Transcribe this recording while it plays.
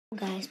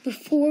Guys,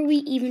 before we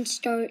even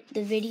start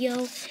the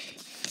video,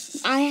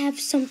 I have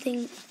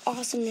something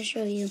awesome to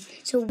show you.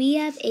 So we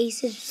have a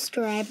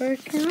subscriber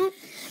count.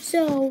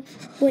 So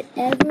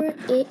whatever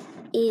it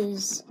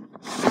is,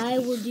 I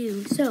will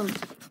do. So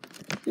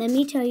let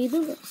me tell you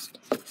the list.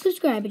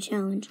 Subscriber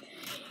challenge.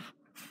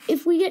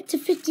 If we get to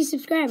 50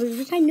 subscribers,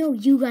 which I know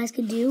you guys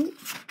could do,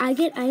 I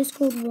get ice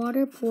cold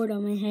water poured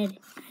on my head.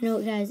 I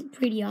know, guys,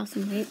 pretty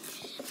awesome, right?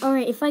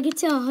 Alright, if I get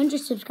to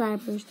 100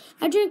 subscribers,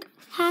 I drink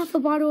half a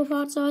bottle of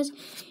hot sauce.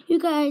 You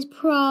guys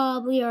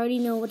probably already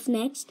know what's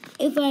next.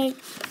 If I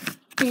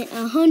get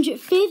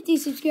 150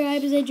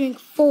 subscribers, I drink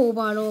full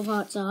bottle of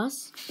hot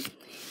sauce.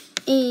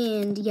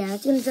 And yeah,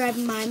 it's gonna drive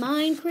my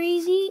mind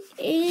crazy.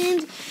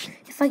 And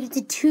if I get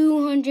to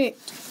 200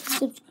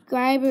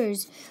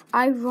 subscribers,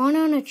 I run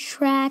on a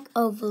track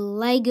of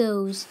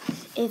Legos.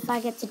 If I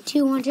get to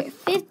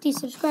 250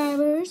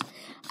 subscribers,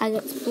 I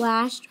get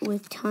splashed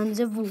with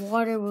tons of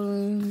water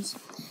balloons.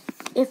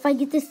 If I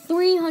get to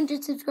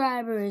 300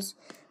 subscribers,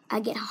 I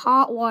get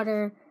hot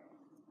water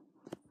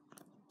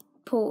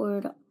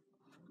poured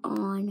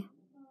on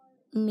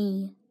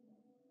me.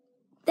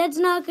 That's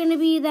not going to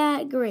be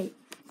that great,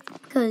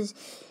 because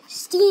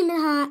steaming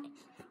hot,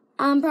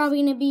 I'm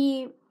probably going to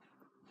be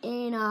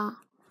in a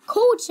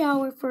cold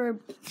shower for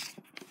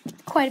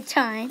quite a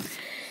time.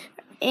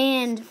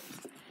 And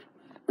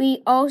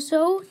we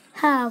also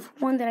have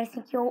one that I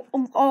think you'll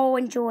all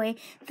enjoy,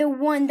 the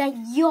one that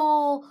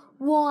y'all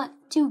want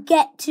to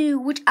get to,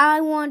 which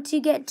I want to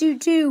get to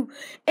too.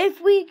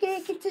 If we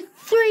can get to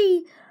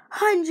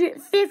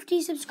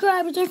 350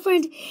 subscribers, I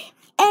friend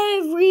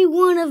every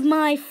one of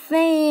my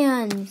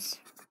fans.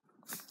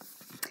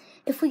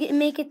 If we can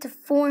make it to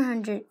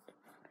 400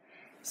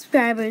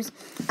 subscribers,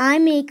 I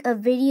make a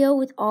video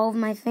with all of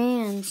my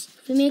fans.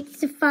 If we make it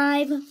to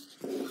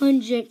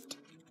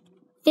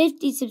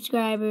 550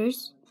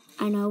 subscribers,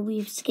 I know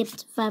we've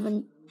skipped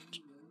 500,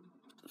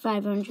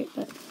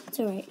 but it's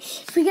alright.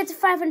 If we get to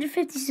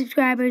 550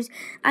 subscribers,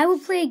 I will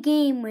play a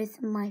game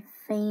with my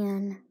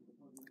fan.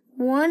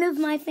 One of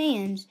my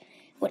fans.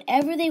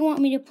 Whatever they want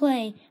me to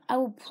play, I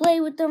will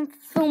play with them,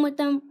 film with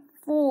them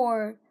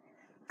for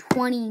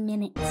 20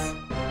 minutes. I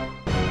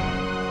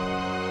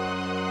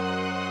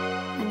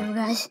know,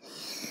 guys.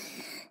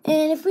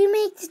 And if we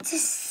make it to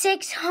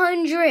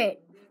 600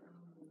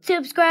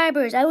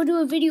 subscribers, I will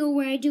do a video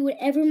where I do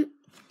whatever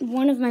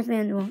one of my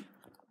fans want.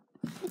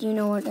 Do you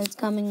know what that's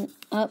coming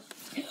up?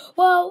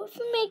 Well, if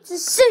we make to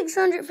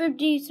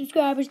 650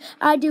 subscribers,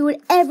 I do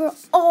whatever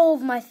all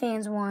of my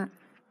fans want.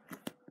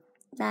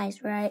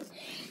 Nice, right?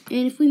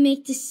 And if we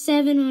make to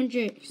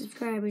 700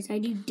 subscribers, I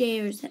do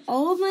dares that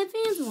all of my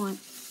fans want.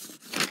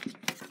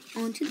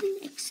 On to the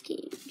next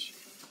stage.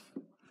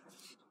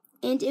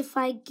 And if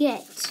I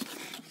get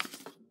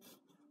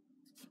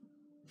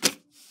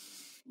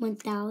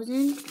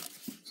 1,000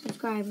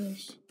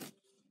 subscribers,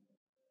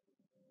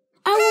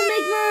 I will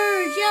make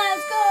merch. Yeah,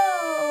 let's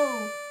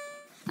go.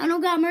 I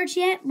don't got merch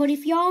yet, but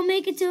if y'all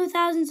make it to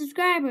 1,000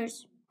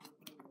 subscribers,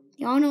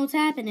 y'all know what's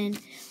happening.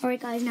 All right,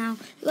 guys, now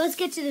let's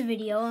get to the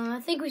video. I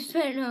think we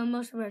spent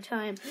most of our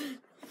time.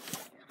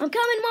 I'm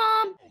coming,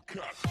 Mom.